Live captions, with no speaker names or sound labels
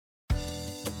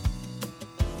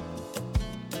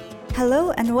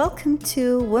Hello and welcome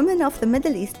to Women of the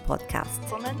Middle East podcast.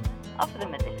 Women of the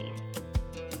Middle East.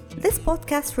 This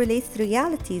podcast relates the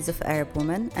realities of Arab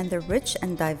women and their rich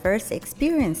and diverse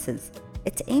experiences.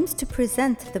 It aims to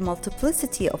present the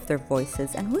multiplicity of their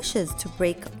voices and wishes to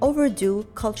break overdue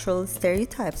cultural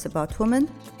stereotypes about women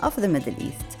of the Middle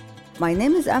East. My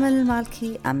name is Amal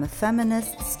Al-Malki. I'm a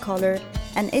feminist, scholar,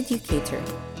 and educator.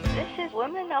 This is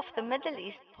Women of the Middle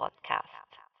East podcast.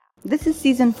 This is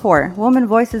Season 4, Women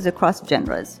Voices Across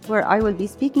Genres, where I will be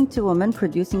speaking to women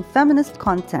producing feminist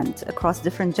content across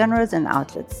different genres and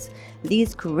outlets.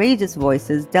 These courageous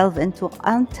voices delve into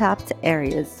untapped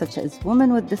areas such as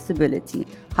women with disability,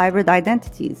 hybrid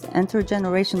identities,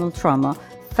 intergenerational trauma,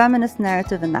 feminist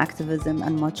narrative and activism,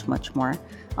 and much, much more.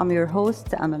 I'm your host,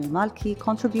 Amal Al-Malki,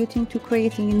 contributing to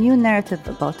creating a new narrative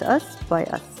about us by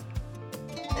us.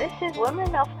 This is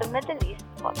Women of the Middle East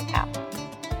podcast.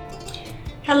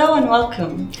 Hello and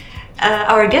welcome.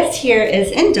 Our guest here is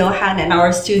in Doha and in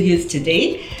our studios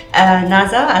today,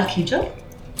 Naza Al-Kijal.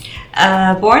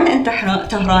 Born in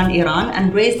Tehran, Iran,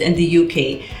 and raised in the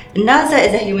UK. Naza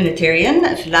is a humanitarian,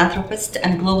 a philanthropist,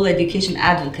 and global education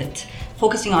advocate,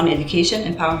 focusing on education,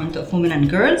 empowerment of women and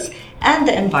girls, and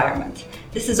the environment.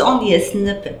 This is only a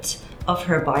snippet of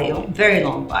her bio, very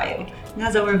long bio.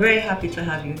 Naza, we're very happy to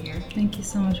have you here. Thank you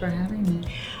so much for having me.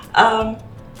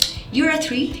 You're a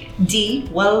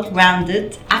 3D,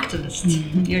 well-rounded activist.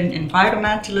 Mm-hmm. You're an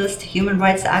environmentalist, human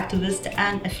rights activist,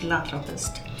 and a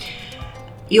philanthropist.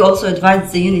 You also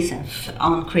advise the UNICEF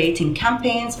on creating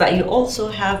campaigns, but you also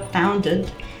have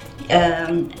founded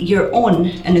your own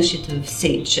initiative,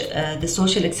 SAGE, the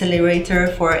Social Accelerator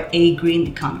for a Green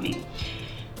Economy.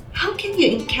 How can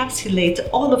you encapsulate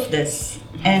all of this,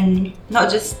 and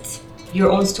not just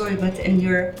your own story, but in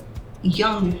your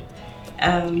young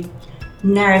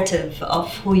narrative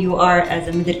of who you are as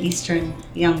a Middle Eastern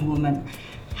young woman?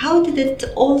 How did it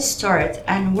all start,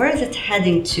 and where is it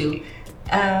heading to?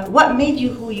 What made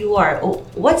you who you are?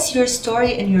 What's your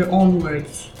story in your own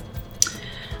words?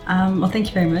 Well, thank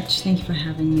you very much. Thank you for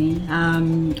having me. I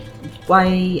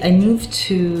moved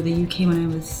to the UK when I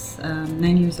was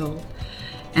 9 years old,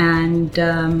 and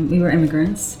we were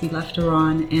immigrants. We left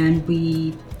Iran, and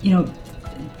the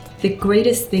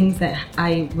greatest things that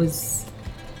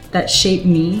shaped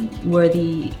me were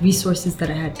the resources that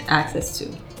I had access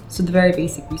to. So the very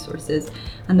basic resources,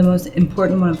 and the most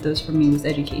important one of those for me was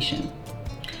education.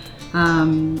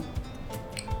 I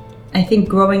think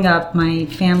growing up, my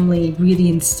family really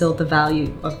instilled the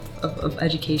value of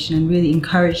education and really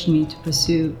encouraged me to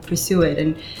pursue it.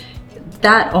 And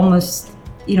that almost,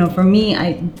 for me,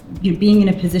 being in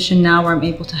a position now where I'm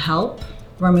able to help,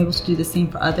 where I'm able to do the same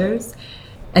for others,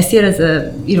 I see it as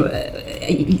you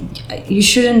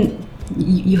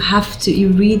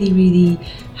really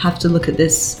have to look at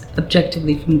this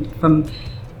objectively from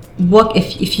what,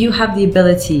 if you have the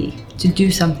ability to do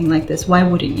something like this, why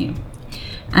wouldn't you?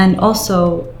 And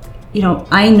also,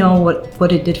 I know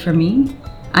what it did for me.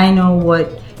 I know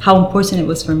how important it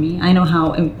was for me. I know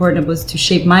how important it was to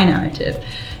shape my narrative.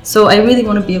 So I really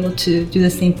want to be able to do the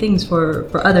same things for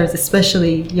others,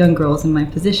 especially young girls in my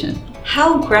position.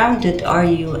 How grounded are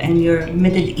you in your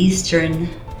Middle Eastern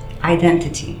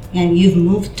identity? And you've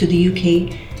moved to the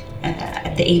UK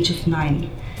at the age of 9.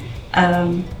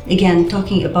 Again,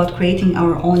 talking about creating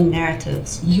our own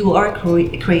narratives. You are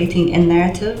creating a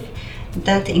narrative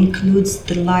that includes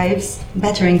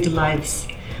bettering the lives,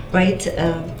 right,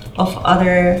 of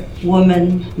other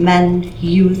women, men,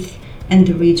 youth in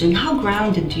the region. How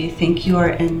grounded do you think you are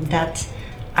in that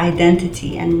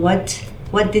identity, and what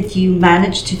did you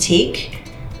manage to take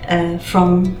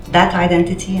from that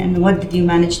identity, and what did you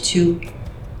manage to,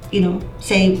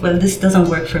 say, well, this doesn't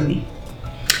work for me?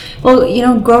 Well,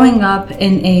 growing up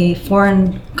in a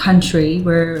foreign country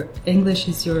where English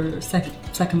is your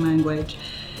second language,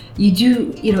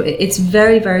 it's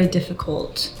very, very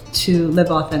difficult to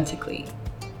live authentically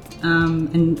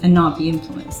and not be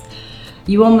influenced.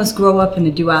 You almost grow up in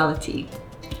a duality.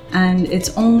 And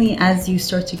it's only as you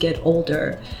start to get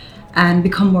older and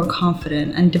become more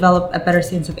confident and develop a better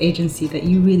sense of agency that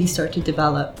you really start to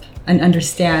develop and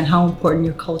understand how important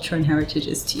your culture and heritage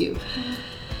is to you.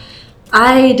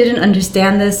 I didn't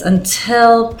understand this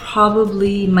until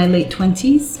probably my late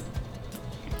 20s.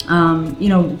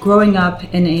 Growing up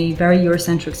in a very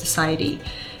Eurocentric society,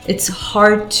 it's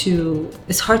hard to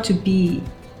be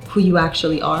who you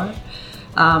actually are.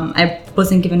 I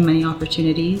wasn't given many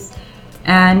opportunities,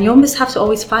 and you almost have to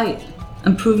always fight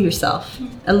and prove yourself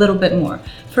a little bit more.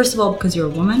 First of all, because you're a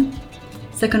woman.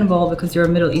 Second of all, because you're a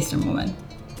Middle Eastern woman.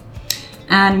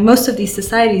 And most of these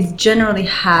societies generally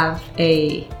have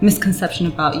a misconception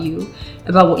about you,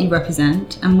 about what you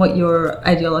represent, and what your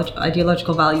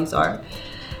ideological values are.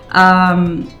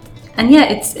 And yeah,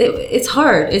 it's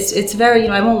hard. It's very,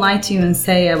 I won't lie to you and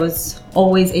say I was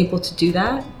always able to do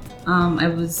that.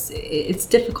 It's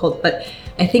difficult, but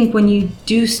I think when you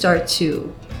do start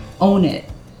to own it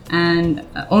and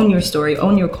own your story,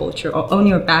 own your culture, or own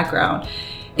your background,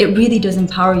 it really does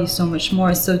empower you so much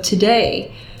more. So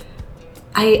today,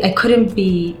 I couldn't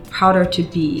be prouder to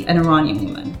be an Iranian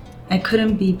woman. I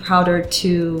couldn't be prouder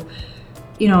to,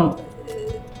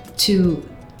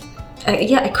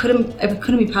 I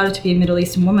couldn't be prouder to be a Middle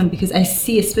Eastern woman, because I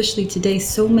see, especially today,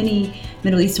 so many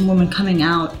Middle Eastern women coming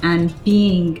out and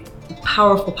being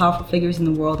powerful figures in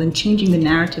the world and changing the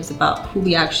narratives about who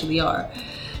we actually are.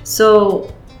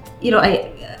 So,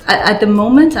 at the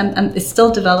moment, it's still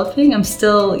developing. I'm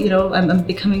still, I'm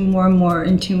becoming more and more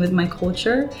in tune with my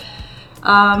culture.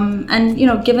 And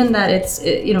given that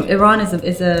Iran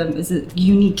is a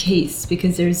unique case,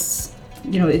 because there's,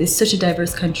 it is such a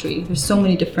diverse country. There's so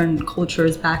many different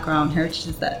cultures, background,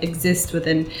 heritages that exist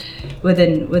within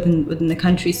the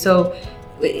country. So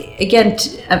again,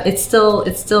 it's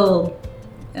still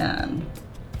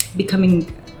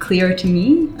becoming clear to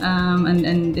me,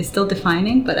 and it's still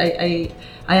defining. But I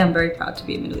am very proud to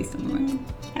be a Middle Eastern woman.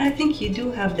 And I think you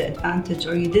do have the advantage,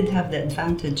 or you did have the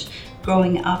advantage,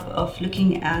 growing up, of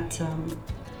looking at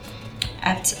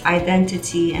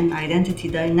identity and identity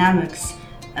dynamics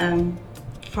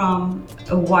from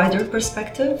a wider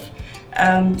perspective.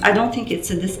 I don't think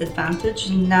it's a disadvantage.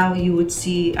 Now you would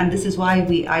see, and this is why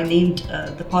I named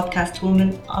the podcast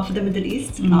Women of the Middle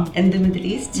East, not in the Middle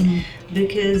East,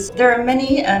 because there are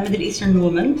many Middle Eastern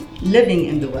women living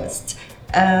in the West,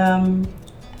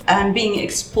 and being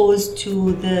exposed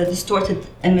to the distorted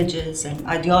images and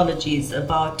ideologies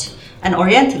about, and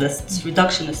Orientalists,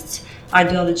 reductionists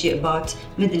ideology about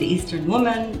Middle Eastern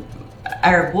women,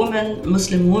 Arab women,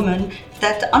 Muslim women,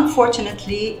 that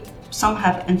unfortunately some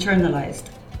have internalized.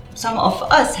 Some of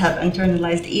us have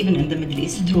internalized even in the Middle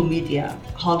East through media,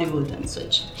 Hollywood and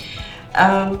such.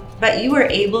 But you were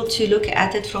able to look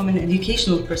at it from an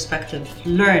educational perspective,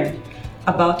 learn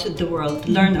about the world,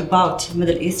 learn about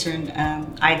Middle Eastern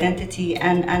identity,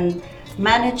 and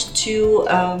manage to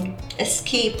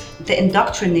escape the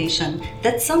indoctrination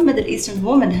that some Middle Eastern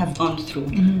women have gone through,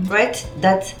 right?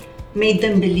 That made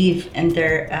them believe in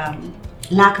their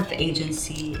lack of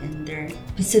agency, and their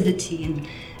passivity,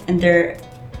 and their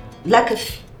lack of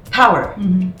power.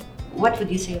 What would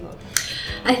you say about that?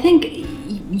 I think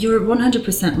you're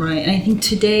 100% right, and I think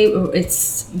today,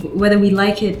 it's whether we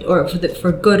like it or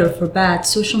for good or for bad,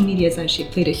 social media has actually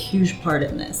played a huge part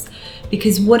in this,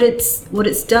 because what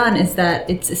it's done is that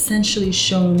it's essentially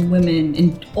shown women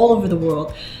in all over the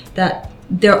world that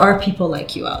there are people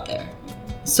like you out there.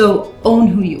 So own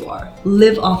who you are,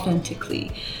 live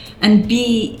authentically, and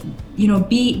be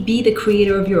the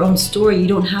creator of your own story. You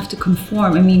don't have to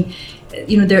conform. I mean,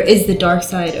 there is the dark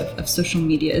side of social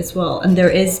media as well, and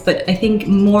but I think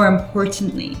more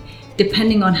importantly,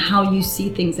 depending on how you see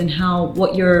things and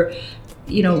what your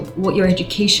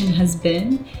education has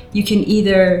been, you can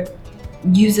either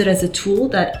use it as a tool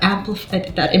that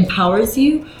empowers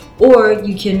you, or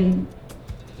you can,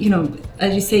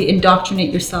 as you say,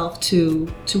 indoctrinate yourself to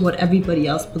what everybody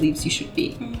else believes you should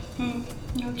be.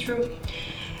 No, true.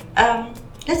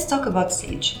 Let's talk about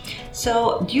Sage.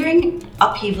 So during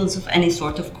upheavals of any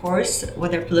sort, of course,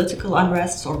 whether political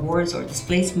unrest or wars or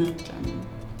displacement, and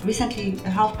recently a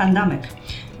health pandemic,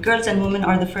 girls and women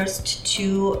are the first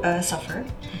to suffer,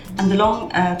 and the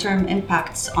long-term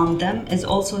impacts on them is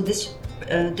also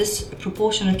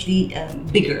disproportionately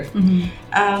bigger.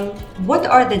 What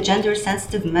are the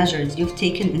gender-sensitive measures you've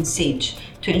taken in Sage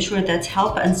to ensure that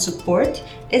help and support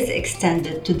is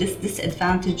extended to this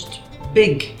disadvantaged,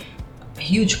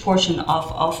 huge portion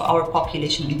of our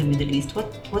population in the Middle East?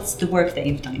 What's the work that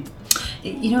you've done?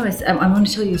 I want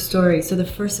to tell you a story. So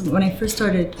when I first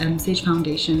started Sage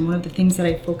Foundation, one of the things that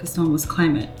I focused on was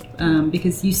climate,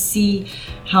 because you see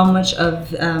how much of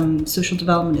social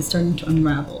development is starting to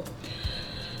unravel.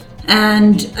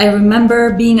 And I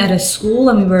remember being at a school,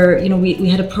 and we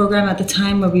had a program at the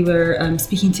time where we were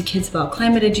speaking to kids about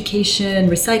climate education,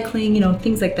 recycling,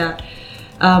 things like that.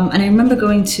 And I remember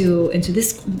going into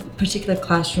this particular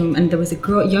classroom, and there was a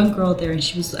young girl there, and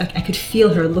she was, I could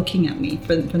feel her looking at me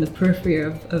from the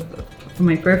periphery from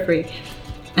my periphery.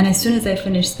 And as soon as I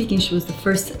finished speaking, she was the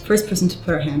first person to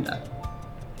put her hand up.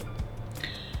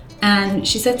 And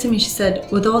she said to me,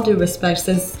 with all due respect, she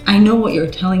says, I know what you're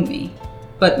telling me,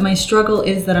 but my struggle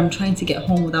is that I'm trying to get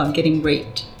home without getting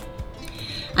raped.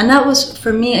 And that was,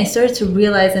 for me, I started to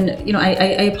realize, and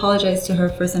I apologized to her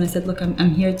first, and I said, look,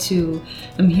 I'm here to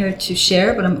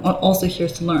share, but I'm also here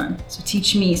to learn. So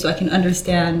teach me so I can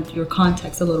understand your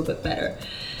context a little bit better.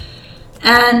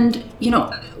 And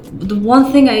the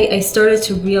one thing I started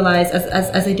to realize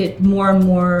as I did more and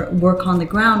more work on the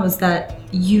ground was that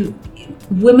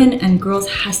women and girls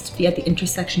has to be at the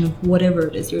intersection of whatever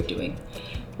it is you're doing,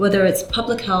 whether it's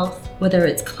public health, whether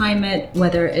it's climate,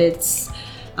 whether it's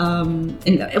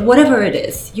whatever it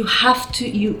is. You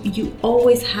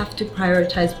always have to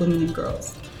prioritize women and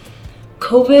girls.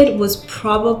 COVID was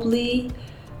probably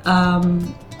it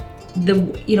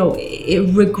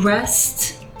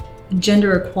regressed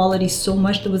gender equality so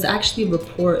much. There was actually a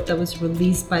report that was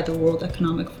released by the World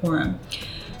Economic Forum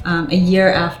a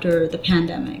year after the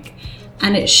pandemic,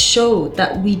 and it showed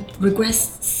that we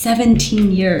regressed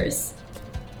 17 years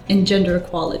in gender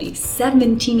equality.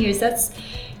 17 years. That's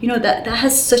that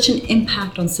has such an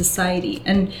impact on society.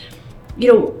 And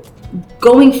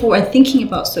going forward, thinking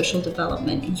about social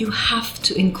development, you have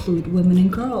to include women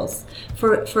and girls.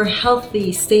 For a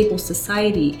healthy, stable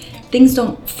society, things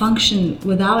don't function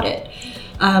without it.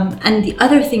 And the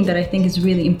other thing that I think is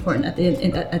really important at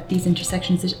these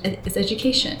intersections is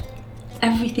education.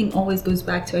 Everything always goes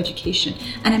back to education,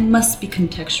 and it must be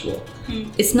contextual.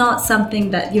 It's not something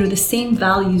that, the same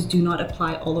values do not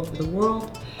apply all over the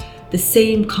world. The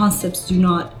same concepts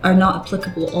are not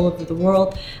applicable all over the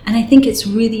world. And I think it's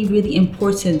really, really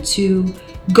important to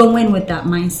go in with that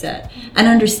mindset and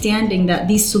understanding that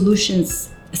these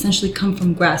solutions essentially come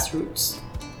from grassroots.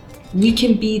 We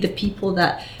can be the people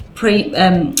that frame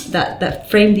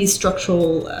these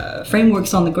structural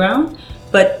frameworks on the ground,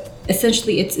 but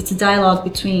essentially it's a dialogue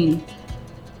between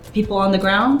people on the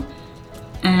ground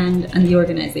and the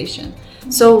organization.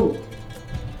 So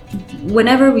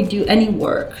whenever we do any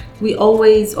work,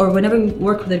 whenever we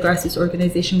work with a grassroots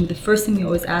organization, the first thing we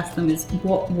always ask them is,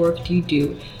 what work do you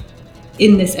do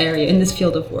in this area, in this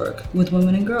field of work with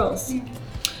women and girls?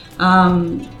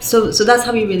 So that's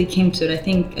how we really came to it. I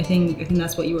think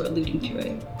that's what you were alluding to,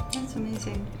 right? That's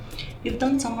amazing. You've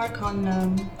done some work on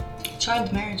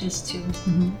child marriages too,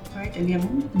 right, in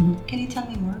Yemen? Can you tell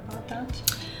me more about that?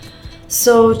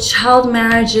 So child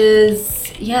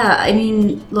marriages, yeah. I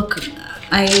mean, look,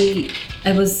 I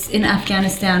was in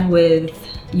Afghanistan with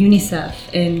UNICEF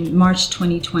in March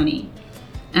 2020,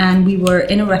 and we were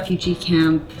in a refugee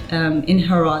camp in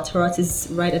Herat. Herat is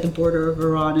right at the border of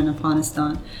Iran and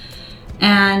Afghanistan.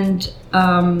 And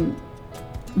I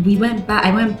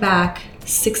went back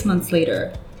 6 months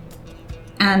later,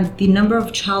 and the number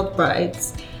of child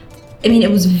brides,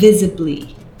 it was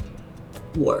visibly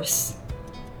worse.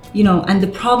 And the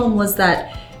problem was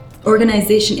that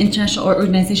international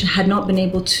organization had not been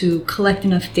able to collect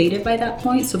enough data by that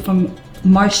point. So from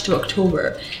March to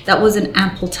October, that was an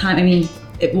ample time.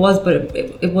 It was, but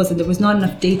it wasn't. There was not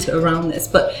enough data around this.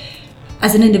 But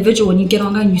as an individual, when you get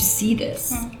online, you see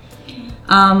this.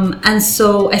 And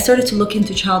so I started to look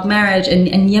into child marriage,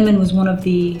 and Yemen was one of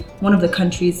the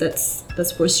countries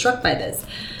that's first struck by this.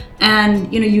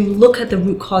 And you look at the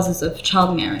root causes of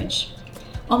child marriage.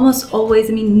 Almost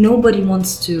always, nobody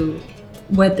wants to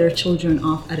wed their children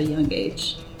off at a young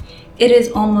age. It is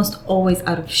almost always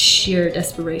out of sheer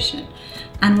desperation.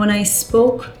 And when I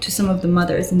spoke to some of the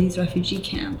mothers in these refugee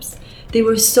camps, they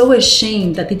were so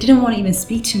ashamed that they didn't want to even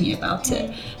speak to me about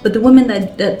it. But the women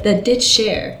that did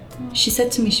share, she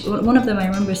said to me, one of them I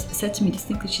remember said to me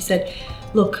distinctly, she said,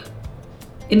 look,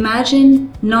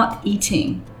 imagine not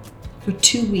eating for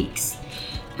 2 weeks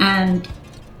and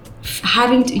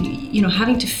having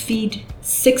to feed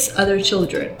 6 other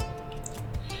children.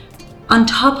 On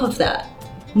top of that,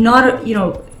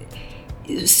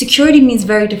 security means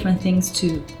very different things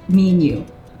to me and you,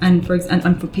 and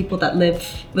for people that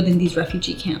live within these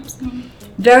refugee camps.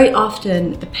 Very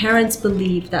often, the parents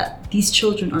believe that these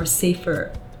children are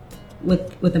safer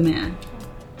with a man.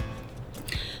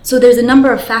 So there's a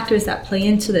number of factors that play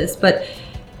into this, but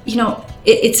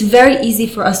it's very easy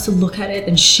for us to look at it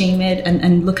and shame it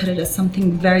and look at it as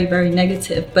something very, very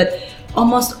negative, but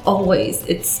almost always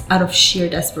it's out of sheer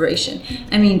desperation.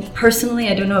 Personally,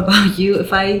 I don't know about you,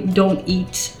 if I don't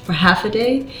eat for half a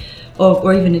day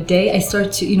or even a day, I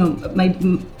start to,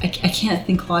 I can't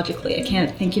think logically. I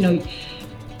can't think,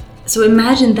 So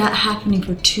imagine that happening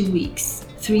for 2 weeks,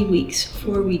 3 weeks,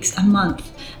 4 weeks, a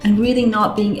month, and really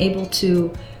not being able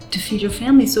to feed your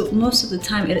family. So most of the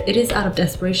time it is out of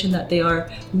desperation that they are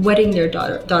wedding their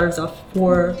daughters off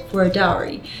for a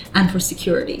dowry and for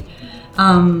security.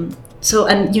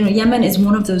 Yemen is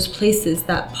one of those places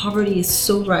that poverty is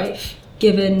so rife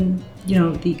given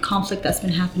the conflict that's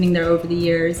been happening there over the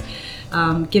years,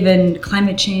 given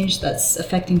climate change that's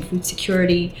affecting food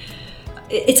security.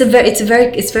 It's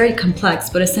very complex,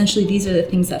 but essentially these are the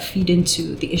things that feed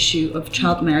into the issue of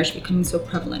child marriage becoming so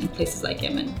prevalent in places like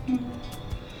Yemen.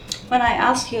 When I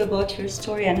ask you about your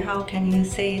story and how can you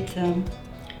say it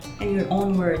in your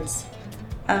own words,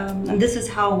 and this is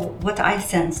what I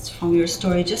sensed from your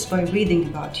story just by reading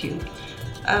about you.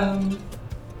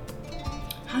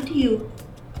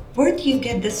 Where do you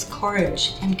get this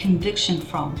courage and conviction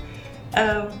from?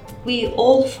 We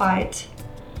all fight,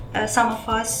 some of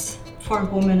us for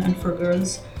women and for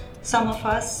girls, some of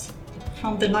us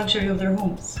from the luxury of their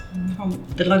homes, from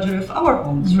the luxury of our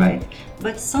homes, right?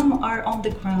 But some are on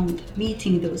the ground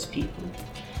meeting those people,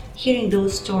 hearing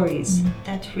those stories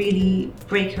that really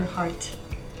break your heart.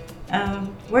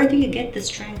 Where do you get the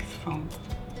strength from,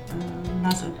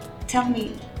 Nazar? Tell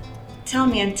me,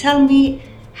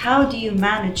 how do you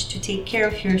manage to take care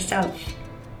of yourself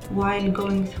while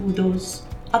going through those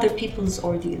other people's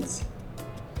ordeals?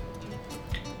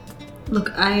 Look,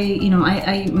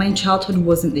 my childhood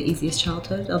wasn't the easiest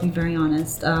childhood. I'll be very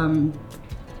honest. I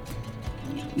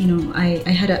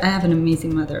have an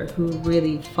amazing mother who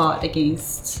really fought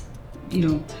against,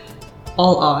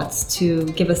 all odds to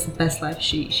give us the best life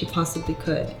she possibly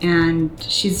could. And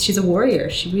she's a warrior.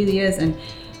 She really is. And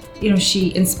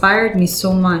she inspired me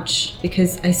so much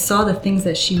because I saw the things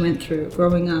that she went through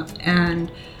growing up, and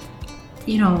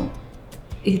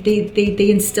they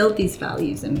instilled these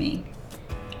values in me.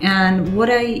 And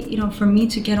for me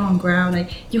to get on ground,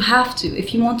 you have to,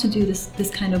 if you want to do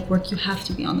this kind of work, you have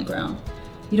to be on the ground.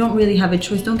 You don't really have a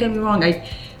choice. Don't get me wrong.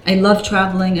 I love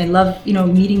traveling. I love,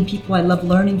 meeting people. I love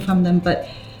learning from them. But,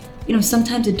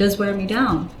 sometimes it does wear me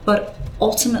down. But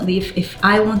ultimately, if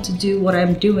I want to do what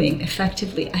I'm doing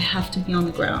effectively, I have to be on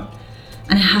the ground.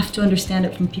 And I have to understand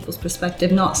it from people's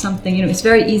perspective, not something, it's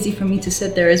very easy for me to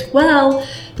sit there as, well,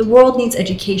 the world needs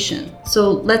education.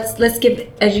 So let's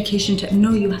give education to,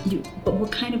 no, but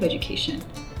what kind of education?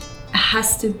 It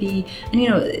has to be,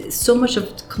 and so much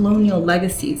of colonial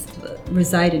legacies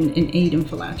reside in aid and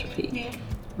philanthropy,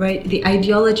 right? The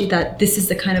ideology that this is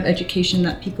the kind of education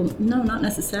that people, no, not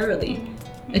necessarily.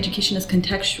 Education is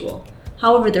contextual.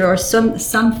 However, there are some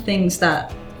things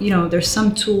that, there's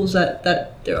some tools that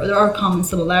there are common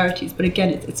similarities, but again,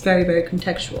 it's very, very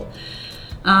contextual.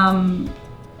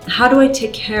 How do I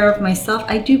take care of myself?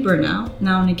 I do burn out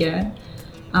now and again,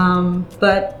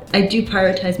 but I do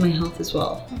prioritize my health as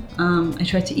well. I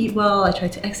try to eat well, I try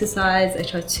to exercise, I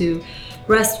try to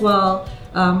rest well,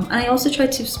 and I also try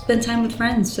to spend time with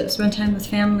friends, spend time with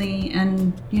family,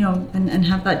 and and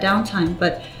have that downtime.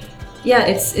 But yeah,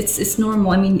 it's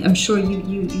normal. I mean, I'm sure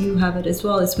you have it as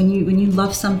well. It's when you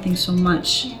love something so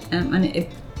much, and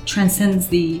it transcends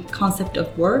the concept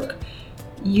of work,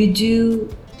 you do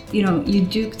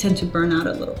tend to burn out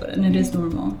a little bit, and it is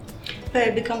normal. But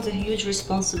it becomes a huge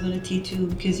responsibility too,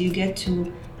 because you get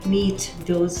to meet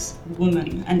those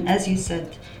women, and as you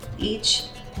said, each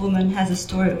woman has a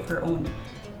story of her own,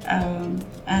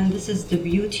 and this is the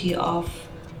beauty of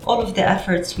all of the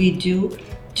efforts we do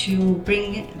to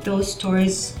bring those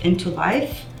stories into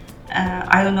life.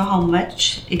 I don't know how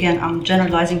much, again, I'm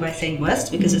generalizing by saying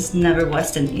West, because it's never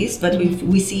West and East, but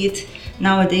we see it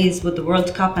nowadays with the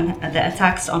World Cup and the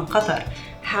attacks on Qatar,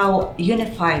 how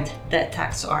unified the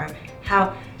attacks are,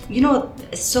 how,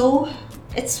 so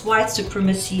it's white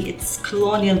supremacy, it's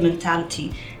colonial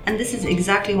mentality, and this is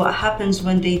exactly what happens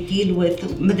when they deal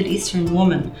with Middle Eastern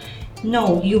women.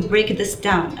 No, you break this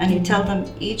down and you tell them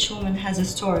each woman has a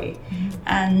story.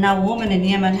 And now woman in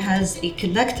Yemen has a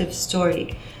collective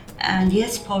story. And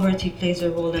yes, poverty plays a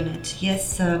role in it.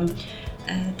 Yes,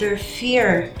 their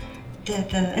fear,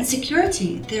 the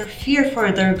insecurity, their fear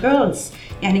for their girls.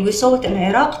 And we saw it in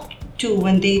Iraq too,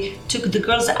 when they took the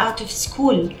girls out of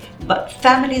school. But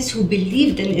families who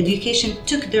believed in education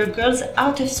took their girls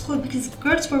out of school because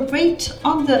girls were raped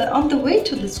on the way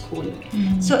to the school.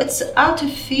 So it's out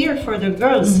of fear for the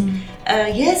girls.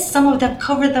 Yes, some of them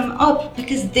cover them up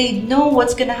because they know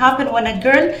what's going to happen when a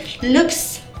girl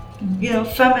looks,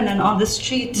 feminine on the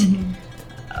street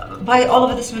by all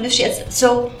of this militia.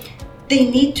 So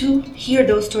they need to hear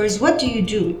those stories. What do you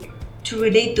do to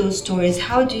relate those stories?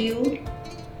 How do you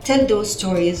tell those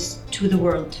stories to the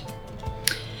world?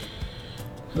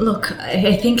 Look,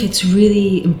 I think it's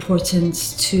really important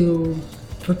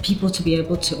for people to be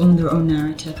able to own their own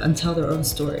narrative and tell their own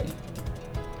story.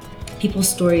 People's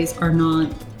stories are not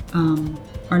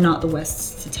the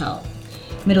West's to tell.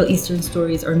 Middle Eastern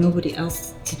stories are nobody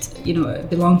else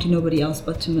belong to nobody else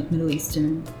but to Middle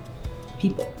Eastern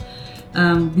people.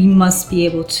 We must be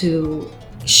able to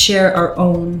share our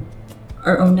own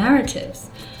our own narratives.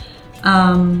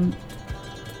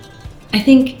 I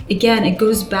think, again, it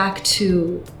goes back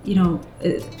to,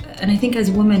 and I think as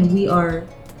women, we are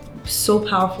so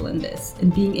powerful in this, in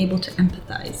being able to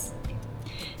empathize,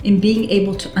 in being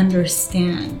able to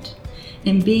understand,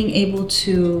 in being able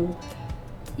to,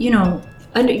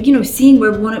 seeing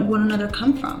where one another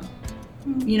come from,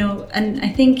 and I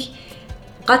think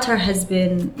Qatar has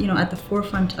been, at the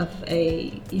forefront of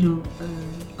a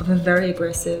very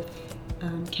aggressive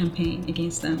campaign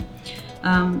against them.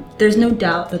 There's no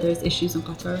doubt that there's issues in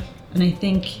Qatar, and I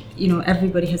think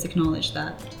everybody has acknowledged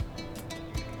that.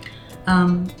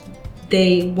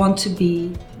 They want to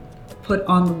be put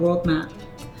on the world map.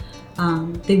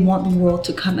 They want the world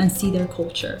to come and see their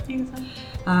culture. Exactly.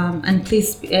 And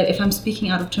please, if I'm speaking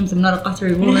out of terms, I'm not a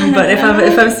Qatari woman, but if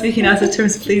I'm speaking out of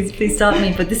terms, please stop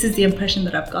me. But this is the impression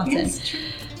that I've gotten. Yes, true.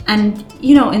 And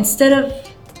instead of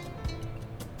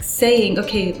saying,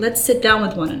 okay, let's sit down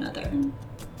with one another,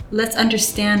 let's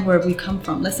understand where we come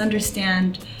from, let's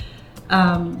understand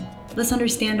our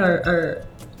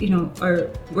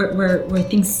where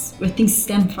things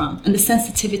stem from, and the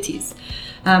sensitivities,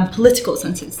 political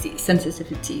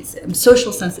sensitivities,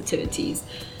 social sensitivities.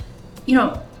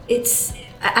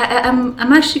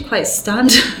 I'm actually quite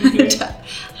stunned at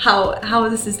how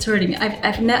this is turning.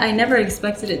 I never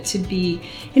expected it to be,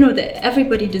 that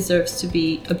everybody deserves to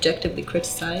be objectively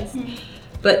criticized,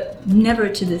 but never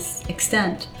to this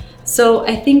extent. So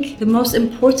I think the most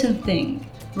important thing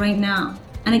right now,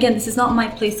 and again, this is not my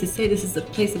place to say, this is the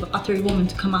place of a Qatari woman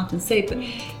to come out and say, but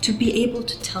to be able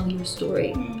to tell your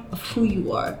story of who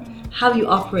you are, how you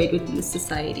operate within this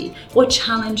society, what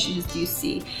challenges do you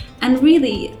see, and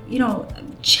really,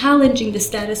 challenging the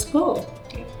status quo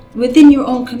within your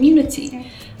own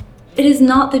community. It is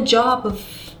not the job of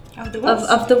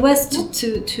the West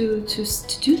to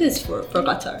do this for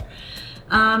Qatar.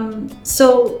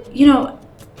 So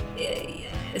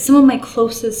some of my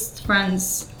closest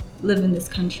friends live in this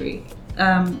country.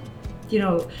 One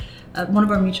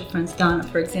of our mutual friends, Donna,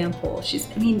 for example,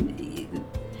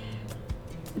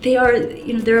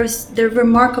 they're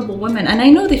remarkable women, and I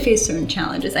know they face certain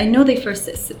challenges. I know they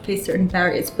face certain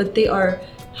barriers, but they are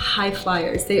high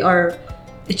flyers. They are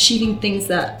achieving things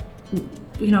that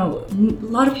a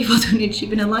lot of people don't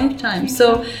achieve in a lifetime.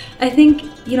 So I think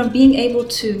being able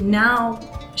to now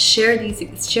share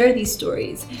these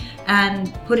stories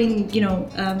and putting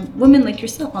women like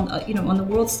yourself on on the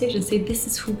world stage and say, this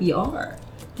is who we are,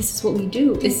 this is what we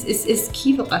do, is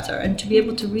key for Qatar, and to be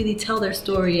able to really tell their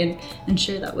story and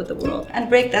share that with the world and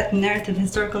break that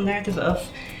historical narrative of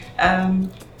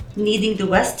needing the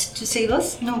West to save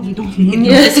us. No, we don't need them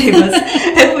to save us.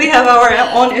 If we have our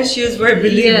own issues,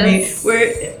 believe me,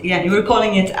 we're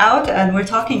calling it out and we're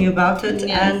talking about it,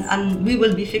 and we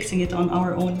will be fixing it on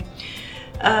our own.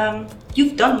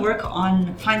 You've done work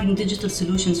on finding digital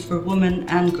solutions for women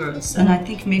and girls, and I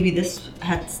think maybe this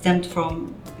had stemmed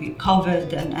from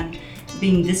COVID and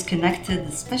being disconnected,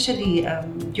 especially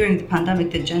during the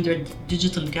pandemic. The gender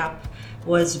digital gap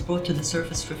was brought to the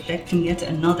surface, reflecting yet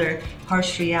another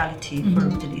harsh reality for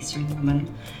Middle Eastern women.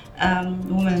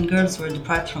 Women and girls were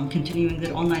deprived from continuing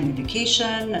their online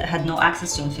education, had no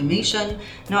access to information,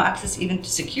 no access even to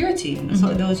security.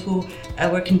 So those who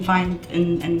were confined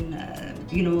in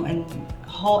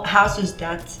houses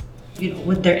that,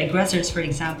 with their aggressors, for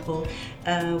example,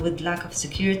 with lack of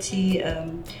security,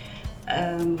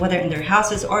 whether in their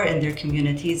houses or in their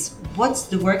communities. What's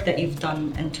the work that you've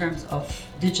done in terms of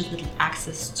digital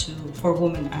access for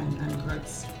women and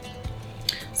girls?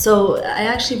 So I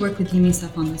actually work with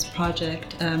UNICEF on this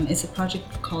project. It's a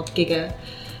project called Giga,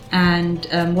 and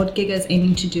what Giga is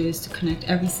aiming to do is to connect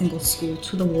every single school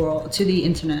to the world, to the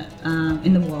internet,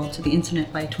 in the world, to the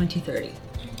internet by 2030.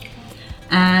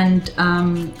 And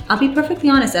I'll be perfectly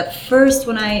honest, at first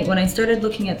when I started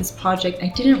looking at this project, I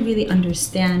didn't really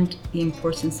understand the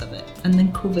importance of it. And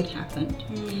then COVID happened.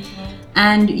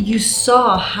 And you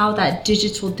saw how that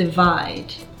digital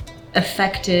divide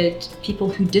affected people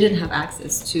who didn't have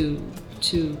access to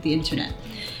the internet.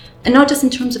 And not just in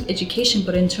terms of education,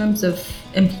 but in terms of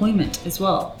employment as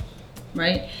well,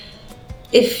 right?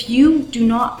 If you do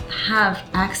not have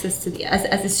access to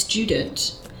as a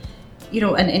student,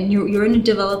 and you're in a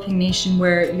developing nation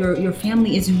where your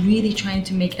family is really trying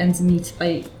to make ends meet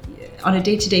on a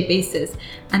day-to-day basis,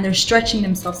 and they're stretching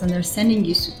themselves and they're sending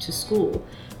you to school.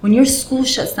 When your school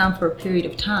shuts down for a period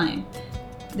of time,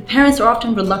 the parents are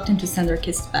often reluctant to send their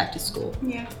kids back to school,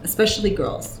 especially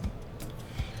girls.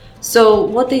 So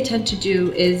what they tend to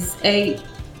do is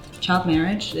child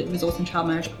marriage, it results in child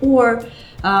marriage, or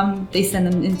they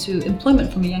send them into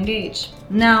employment from a young age.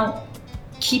 Now,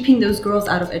 keeping those girls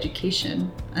out of education,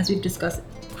 as we've discussed,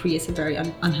 creates a very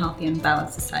unhealthy and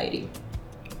unbalanced society.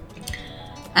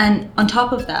 And on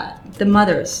top of that, the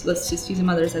mothers, let's just use the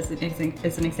mothers as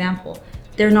an example,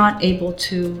 they're not able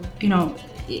to,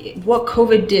 what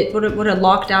COVID did, what a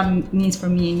lockdown means for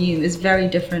me and you is very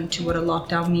different to what a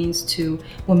lockdown means to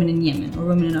women in Yemen or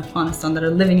women in Afghanistan that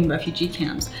are living in refugee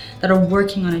camps, that are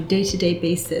working on a day-to-day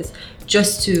basis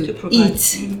just to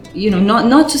eat,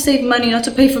 not to save money, not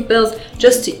to pay for bills,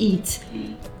 just to eat.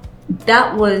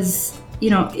 That was,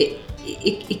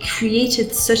 it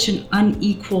created such an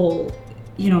unequal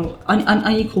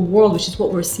world, which is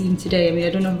what we're seeing today. I mean, I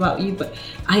don't know about you, but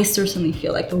I certainly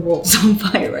feel like the world's on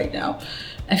fire right now.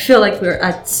 I feel like we're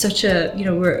at such a,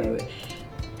 digital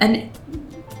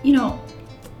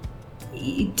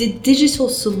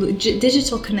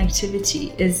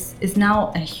connectivity is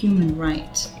now a human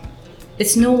right.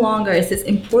 It's no longer as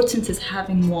important as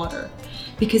having water,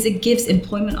 because it gives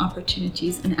employment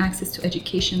opportunities and access to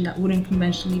education that wouldn't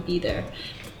conventionally be there.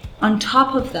 On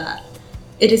top of that,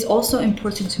 it is also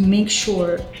important to make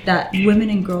sure that women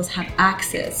and girls have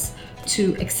access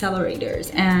to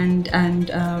accelerators and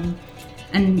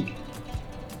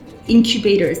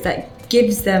incubators that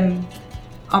gives them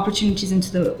opportunities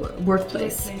into the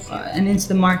workplace and into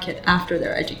the market after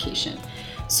their education.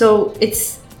 So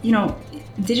it's,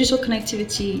 digital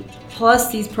connectivity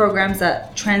plus these programs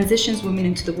that transitions women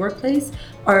into the workplace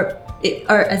are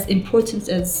as important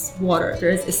as water.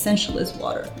 They're as essential as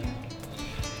water.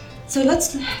 So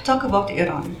let's talk about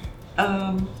Iran.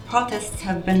 Protests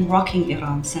have been rocking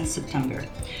Iran since September,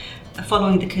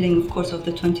 following the killing, of course, of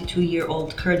the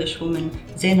 22-year-old Kurdish woman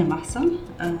Zaina Mahsa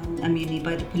Amini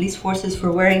by the police forces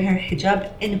for wearing her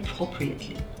hijab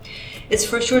inappropriately. It's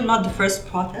for sure not the first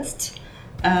protest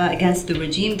against the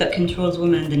regime that controls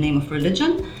women in the name of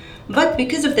religion, but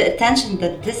because of the attention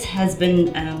that this has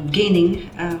been gaining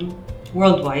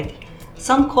worldwide,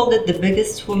 some called it the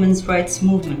biggest women's rights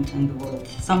movement in the world.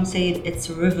 Some say it's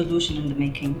a revolution in the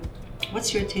making.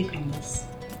 What's your take on this?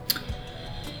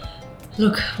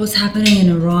 Look, what's happening in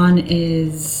Iran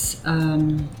is,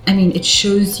 it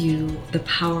shows you the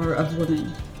power of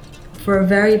women. For a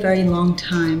very, very long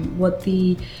time, what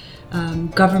the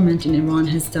government in Iran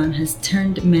has done has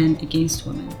turned men against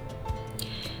women.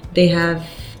 They have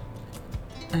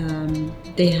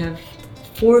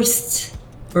forced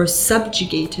or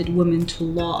subjugated women to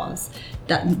laws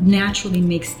that naturally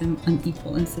makes them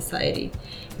unequal in society,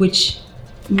 which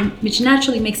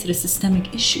naturally makes it a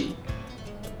systemic issue.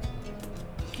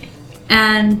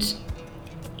 And,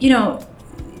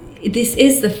 this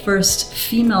is the first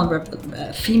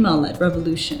female-led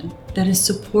revolution that is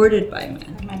supported by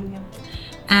men.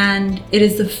 And it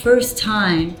is the first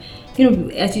time,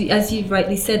 as you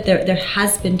rightly said, there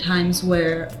has been times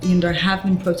where there have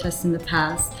been protests in the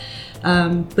past,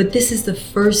 but this is the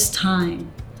first time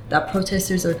that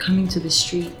protesters are coming to the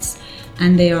streets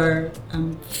and they are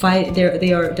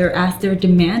they're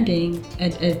demanding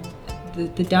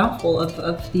the downfall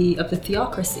of the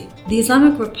theocracy. The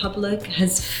Islamic Republic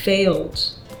has failed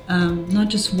not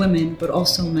just women but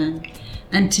also men,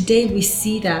 and today we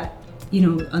see that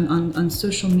on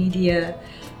social media,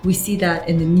 we see that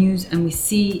in the news, and we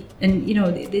see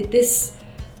this.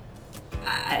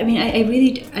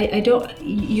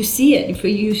 You see it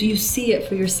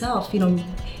for yourself.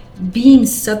 Being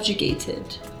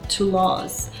subjugated to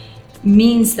laws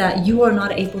means that you are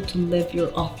not able to live your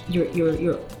authentic.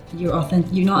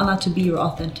 You're not allowed to be your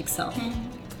authentic self.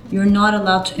 You're not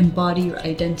allowed to embody your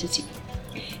identity.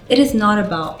 It is not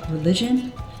about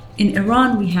religion. In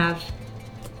Iran, we have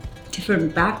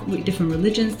different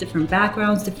religions, different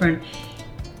backgrounds,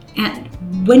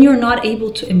 and when you're not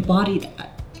able to embody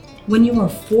that, when you are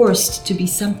forced to be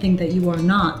something that you are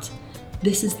not,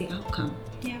 this is the outcome.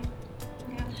 Yeah.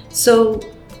 So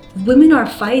women are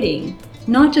fighting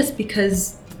not just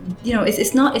because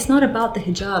it's not about the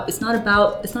hijab. It's not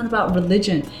about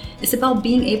religion. It's about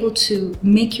being able to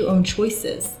make your own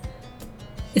choices.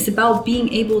 It's about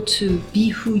being able to be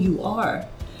who you are.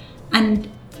 And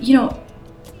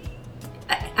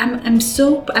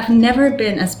I've never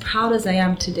been as proud as I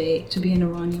am today to be an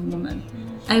Iranian woman.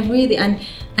 I really, and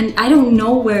I don't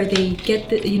know where they get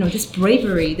this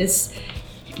bravery.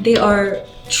 They are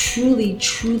truly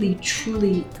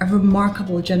a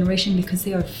remarkable generation because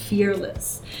they are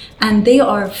fearless, and they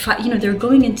are they're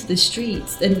going into the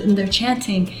streets and they're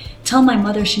chanting, "Tell my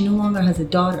mother she no longer has a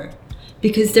daughter,"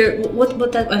 because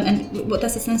what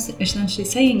that's essentially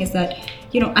saying is that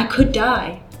I could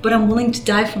die, but I'm willing to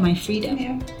die for my freedom.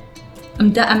 Yeah.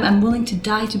 I'm willing to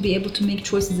die to be able to make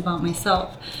choices about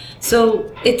myself. So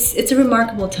it's a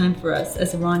remarkable time for us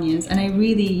as Iranians, and I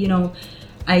really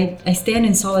I stand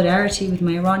in solidarity with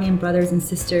my Iranian brothers and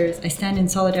sisters. I stand in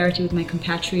solidarity with my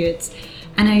compatriots.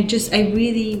 And I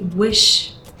really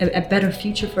wish a better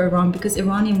future for Iran, because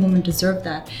Iranian women deserve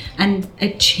that. And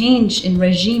a change in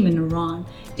regime in Iran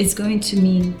is going to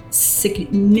mean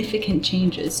significant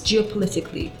changes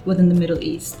geopolitically within the Middle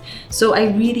East. So I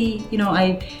really,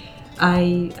 I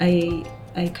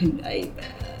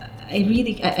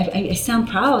stand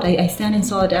proud. I stand in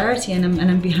solidarity, and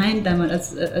I'm behind them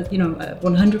as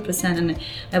 100%. And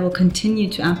I will continue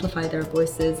to amplify their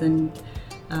voices and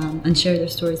share their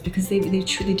stories, because they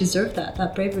truly deserve that.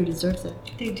 That bravery deserves it.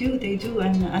 They do,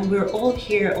 and we're all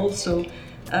here also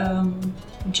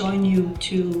join you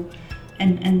to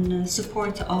in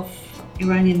support of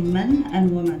Iranian men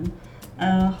and women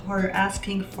who are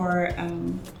asking for,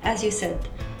 as you said,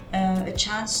 a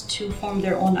chance to form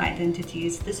their own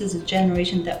identities. This is a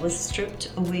generation that was stripped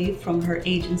away from its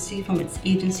agency, from its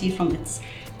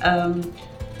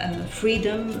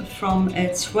freedom, from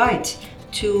its right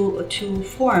to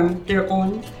form their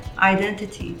own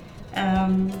identity.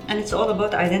 And it's all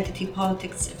about identity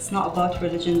politics. It's not about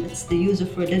religion. It's the use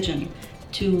of religion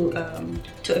to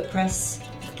oppress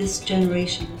this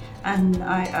generation. And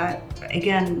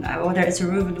whether it's a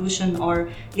revolution or,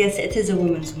 yes, it is a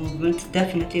women's movement,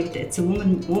 definitely, but it's a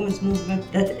women's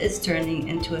movement that is turning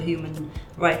into a human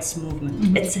rights movement.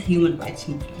 Mm-hmm. It's a human rights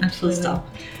movement. Absolutely. Full stop.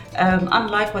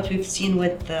 Unlike what we've seen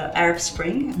with the Arab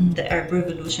Spring, mm-hmm. the Arab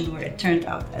Revolution, where it turned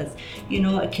out as,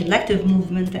 a collective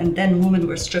movement, and then women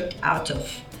were stripped out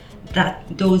of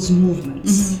those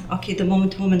movements. Mm-hmm. Okay, the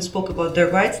moment women spoke about their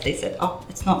rights, they said, "Oh,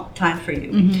 it's not time for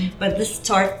you." Mm-hmm. But this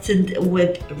started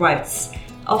with rights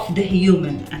of the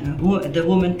human, and the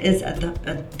woman is at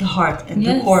the heart and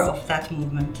yes. the core of that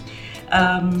movement.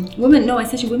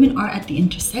 Essentially, women are at the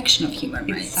intersection of human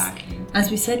rights. Exactly. As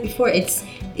we said before, it's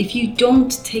if you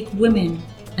don't take women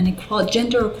and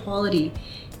gender equality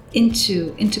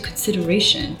into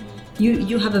consideration,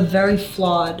 you have a very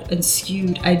flawed and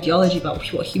skewed ideology about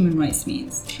what human rights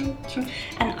means. True.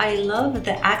 And I love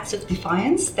the acts of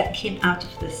defiance that came out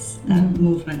of this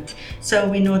movement. So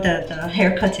we know that the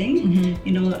hair cutting, mm-hmm.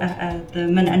 The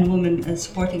men and women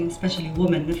supporting, especially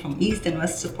women from East and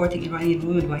West, supporting Iranian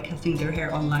women by cutting their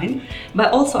hair online.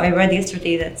 But also I read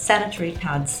yesterday that sanitary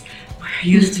pads were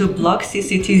used to block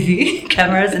CCTV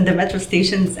cameras in the metro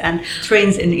stations and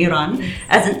trains in Iran,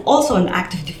 as also an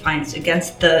act of defiance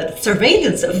against the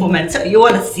surveillance of women. So you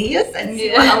want to see us and see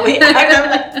how we are?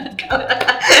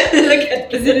 Look at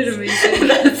this. Isn't it amazing?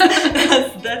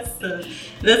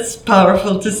 That's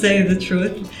powerful, to say the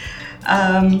truth.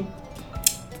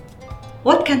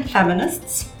 What can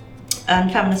feminists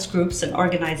and feminist groups and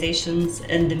organizations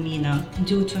in the MENA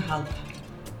do to help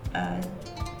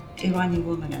Iranian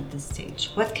women at this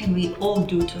stage? What can we all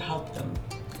do to help them?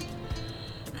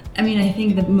 I mean, I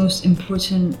think the most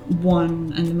important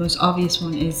one and the most obvious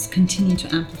one is continue to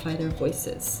amplify their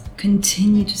voices.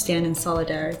 Continue to stand in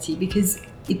solidarity, because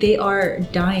they are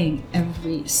dying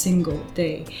every single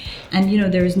day. And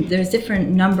there's different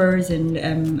numbers and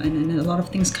a lot of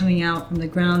things coming out from the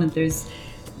ground, and there's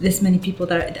this many people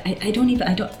that I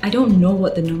don't know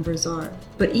what the numbers are.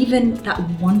 But even that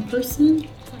one person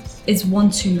is one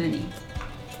too many.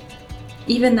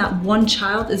 Even that one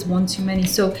child is one too many.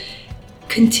 So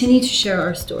continue to share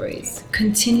our stories,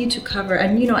 continue to cover.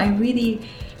 And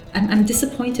I'm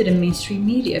disappointed in mainstream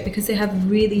media, because they have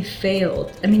really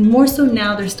failed. I mean, more so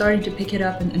now they're starting to pick it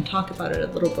up and talk about it a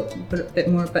bit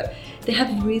more, but they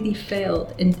have really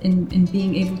failed in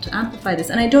being able to amplify this.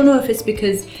 And I don't know if it's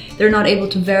because they're not able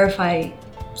to verify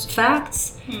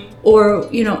facts, or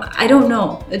I don't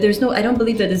know. I don't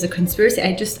believe that there's a conspiracy.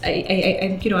 I'm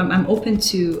open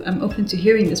to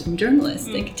hearing this from journalists.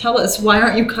 They can tell us, why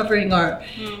aren't you covering our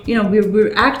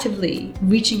we're actively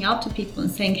reaching out to people and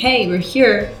saying, hey, we're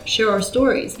here, share our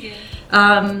stories.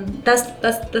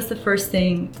 That's the first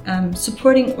thing.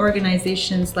 Supporting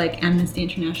organizations like Amnesty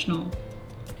International.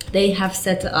 They have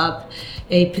set up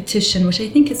a petition, which I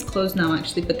think is closed now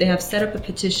actually, but they have set up a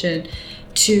petition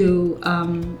to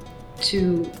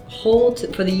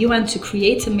hold, for the UN to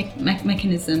create a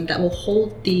mechanism that will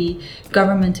hold the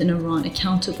government in Iran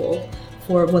accountable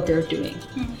for what they're doing.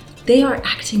 They are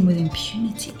acting with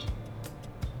impunity.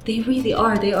 They really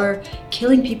are. They are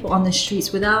killing people on the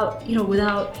streets without in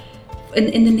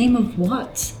the name of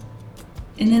what?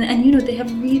 And they have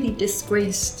really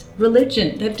disgraced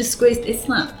religion. They have disgraced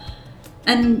Islam,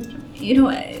 and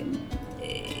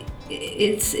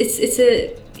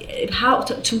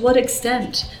to what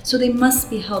extent? So they must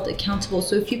be held accountable.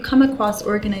 So if you come across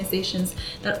organizations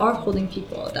that are holding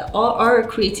people, that are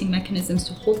creating mechanisms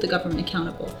to hold the government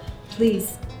accountable,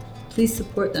 please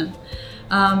support them.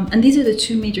 And these are the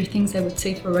two major things I would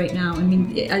say for right now. I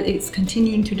mean, it's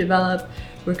continuing to develop.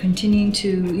 We're continuing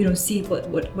to, see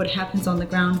what happens on the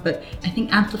ground. But I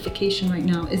think amplification right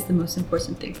now is the most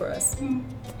important thing for us.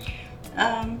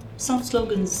 Some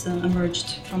slogans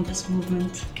emerged from this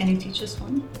movement. Can you teach us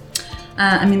one?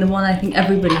 The one I think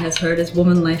everybody has heard is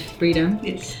Woman, Life, Freedom,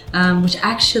 Yes. which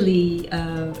actually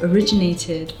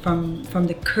originated from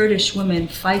the Kurdish women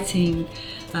fighting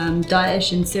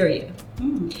Daesh in Syria.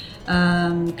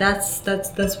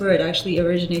 That's where it actually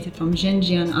originated from,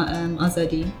 Jinjian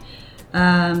Azadi.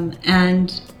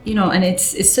 And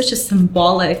it's such a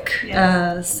symbolic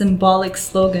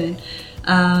slogan.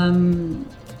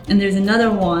 And there's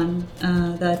another one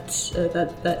that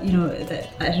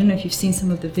I don't know if you've seen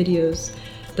some of the videos.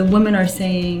 The women are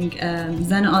saying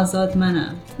 "Zan Azad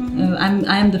Mana,"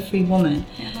 I am the free woman,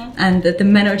 and the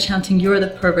men are chanting, "You're the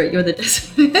pervert, you're the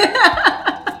discipline."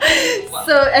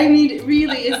 So I mean,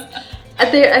 really,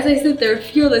 as I said, they're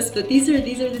fearless. But these are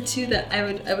the two that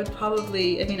I would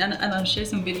probably. And I'll share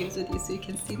some videos with you so you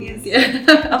can see these.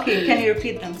 Yeah. Okay, can you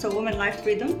repeat them? So, Woman, Life,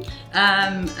 Freedom. I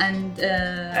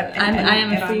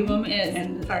am a free woman.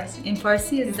 In Farsi. In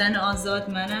Farsi, is Zan Azad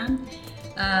Mana.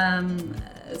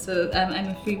 So I'm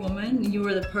a free woman. You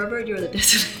are the pervert. You're the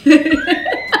discipline.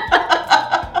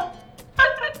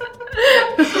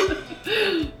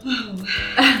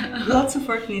 Lots of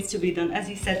work needs to be done. As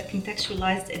you said,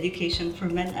 contextualized education for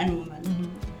men and women.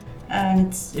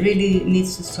 And it really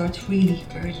needs to start really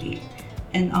early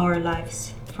in our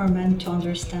lives for men to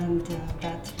understand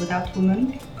that without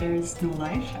women, there is no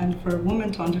life. And for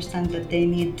women to understand that they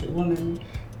need women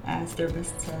as their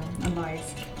best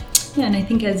allies. Yeah, and I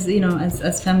think as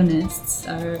feminists,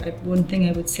 one thing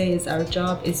I would say is our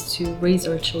job is to raise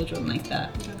our children like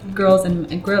that, girls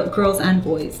and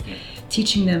boys,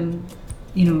 teaching them,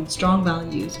 strong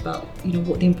values about,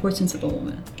 what the importance of a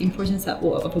woman, the importance of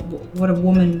what a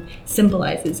woman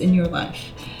symbolizes in your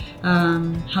life,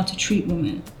 how to treat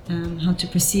women, how to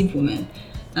perceive women,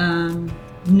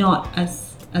 not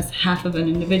as half of an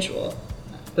individual,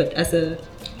 but as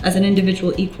an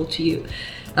individual equal to you.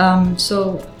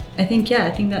 So I think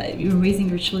that you're raising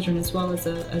your children as well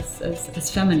as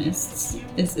feminists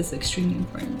is extremely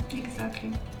important.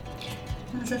 Exactly.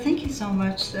 So thank you so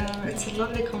much. It's a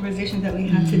lovely conversation that we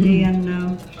had today,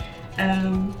 and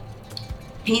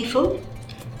painful,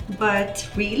 but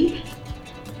real,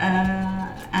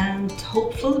 and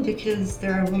hopeful, because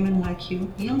there are women like you,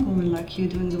 young women like you,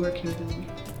 doing the work you're doing.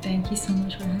 Thank you so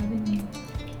much for having me.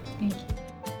 Thank you.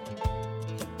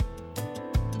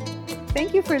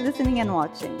 Thank you for listening and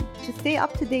watching. To stay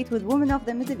up to date with Women of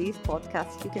the Middle East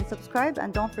podcast, you can subscribe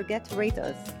and don't forget to rate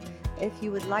us. If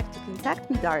you would like to contact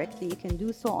me directly, you can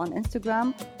do so on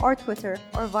Instagram or Twitter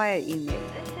or via email.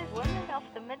 This is